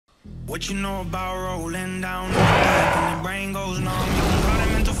What you know about rolling down in the deep and your brain goes numb? You can call it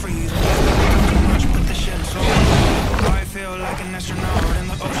mental freeze. Too much, put the shit in slow. I feel like an astronaut in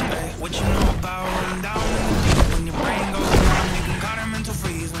the ocean. Ay. What you know about rolling down in the deep when your brain goes numb? You can call it mental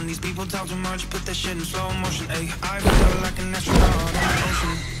freeze. When these people talk too much, put that shit in slow motion. Ay. I feel like an astronaut in the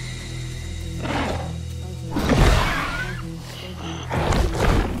ocean.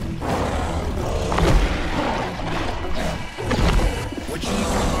 What you know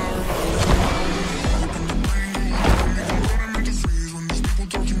about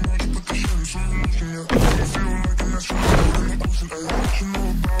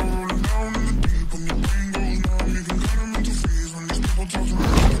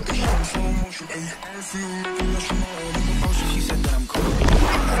she said that I'm cool.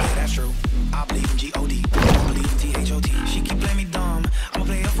 Yeah, that's true. I believe in G-O-D. I believe in T-H-O-T. She keep playing me dumb. I'ma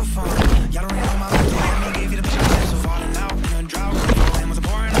play up for fun. Y'all don't really know my life. I gave you the picture of falling out in a drought. Flame was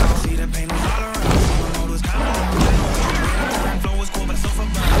pouring out. See the pain was all around. The road was kinda long. The flow was cool, but it's so for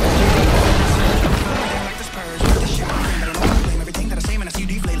burn. Like this purge. This shit, I don't know how to blame everything that I say, man. I see you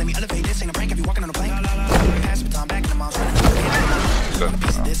deeply. Let me elevate this. Ain't a prank if you walking on a plane. Pass the baton back in the mouth. A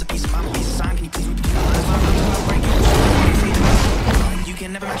piece of this, a piece of mine, a piece of sign. Can you please repeat the lines? You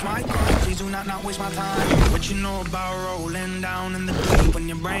can never match my grind. Please do not waste my time. What you know about rolling down in the deep when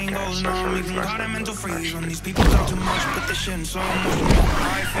your brain goes numb? You can call it mental freeze. When these people talk too much, put this shit in slow motion.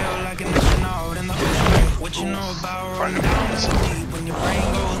 I feel like an astronaut in the ocean. What you know about rolling down in the deep when your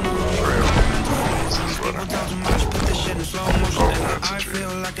brain goes numb? You can call it mental freeze. When these people talk too much, put this shit in slow motion. I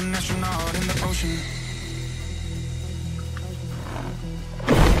feel like an astronaut in the ocean.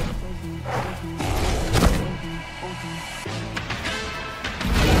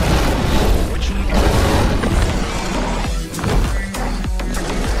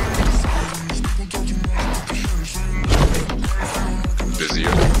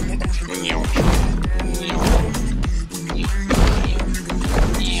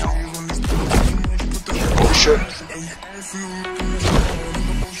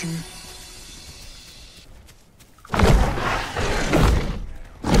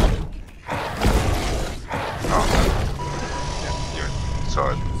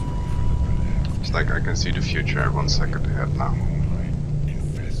 Like I can see the future 1 second ahead now.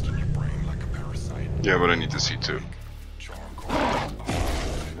 Yeah, but I need to see too.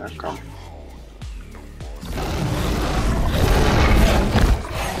 Yeah, come.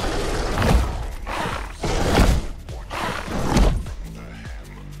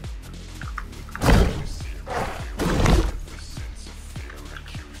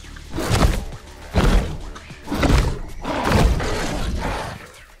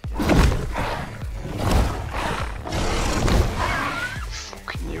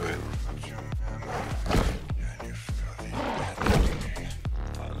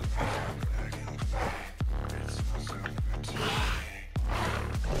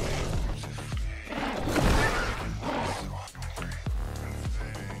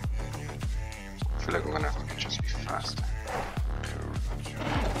 I feel like I'm gonna just be faster.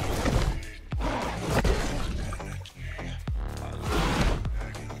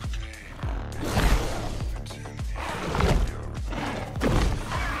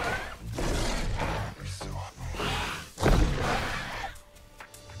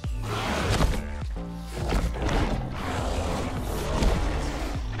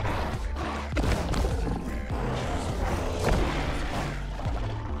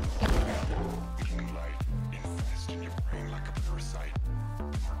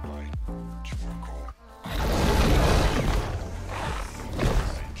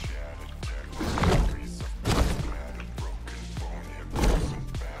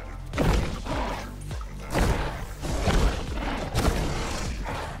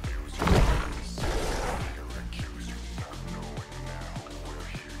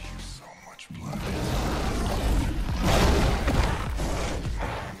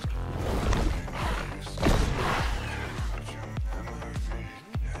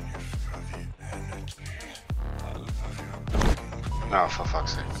 No, for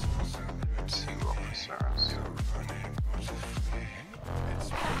fuck's sake. Let's see what Cera's.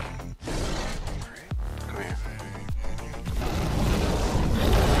 Come here.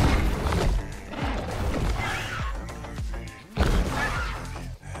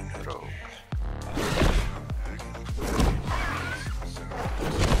 Bro.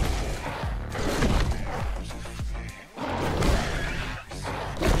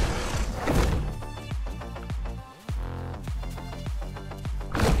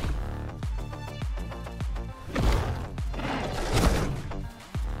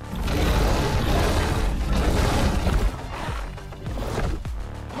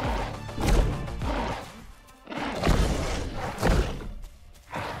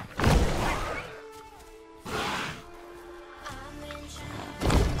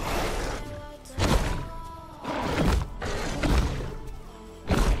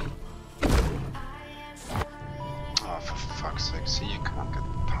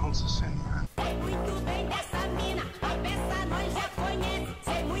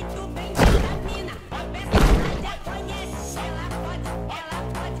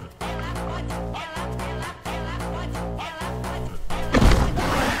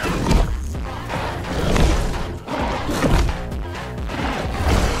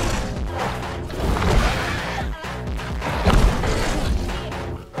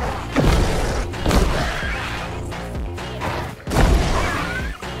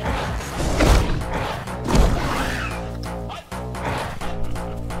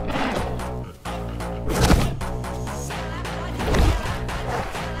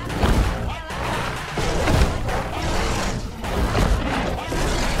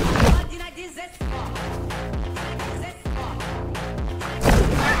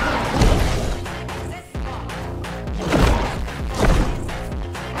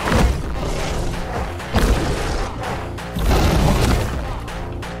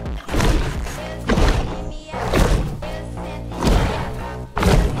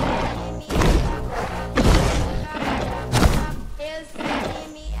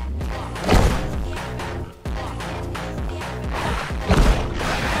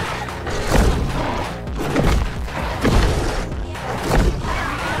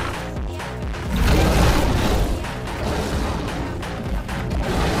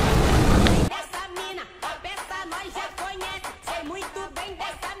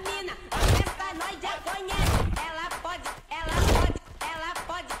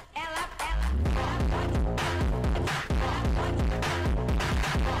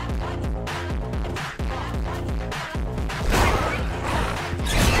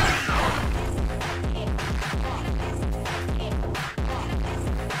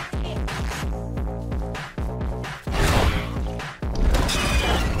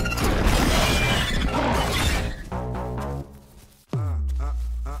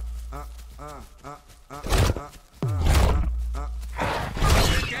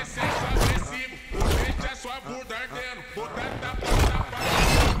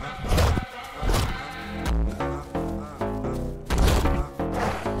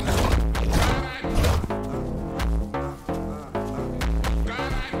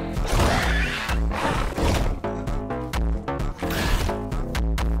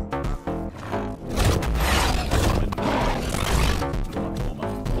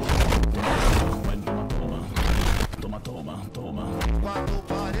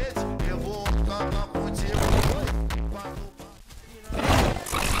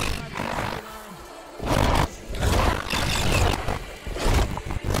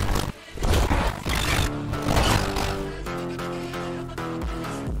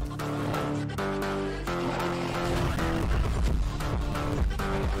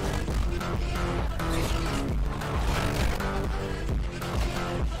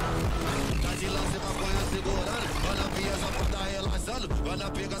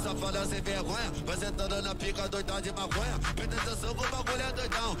 Safada sem vergonha, vai sentando na pica doidão de maconha. Presta atenção que o bagulho é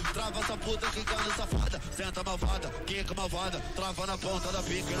doidão. Trava essa puta quicando safada. Senta malvada, quica malvada. Trava na ponta da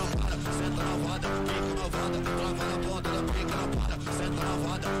pica e não para. Senta malvada, quica malvada. Trava na ponta da pica e não para. Senta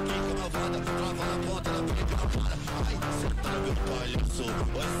malvada, quica malvada. Trava na ponta da pica e não para. Ai, senta no meu palhaço,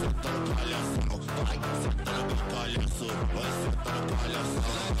 vai sentar no palhação. Ai, senta no meu palhaço, vai sentar no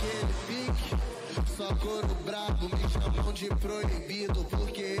palhação. Naquele pique, só couro brabo, me chamam de proibido,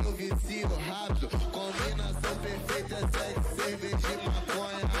 porque eu vicio rápido. Combinação perfeita, sexo, cerveja e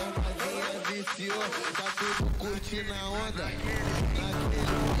maconha. A novinha viciou, tá tudo curtindo a onda. Naquele pique,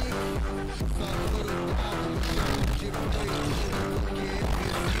 só couro brabo, me chamam de proibido, porque eu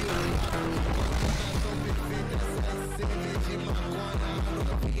vicio rápido. Combinação perfeita, sexo, cerveja e maconha. A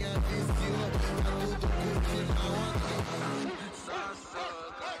novinha viciou, tá tudo curtindo a onda.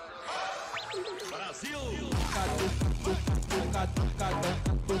 Brasil!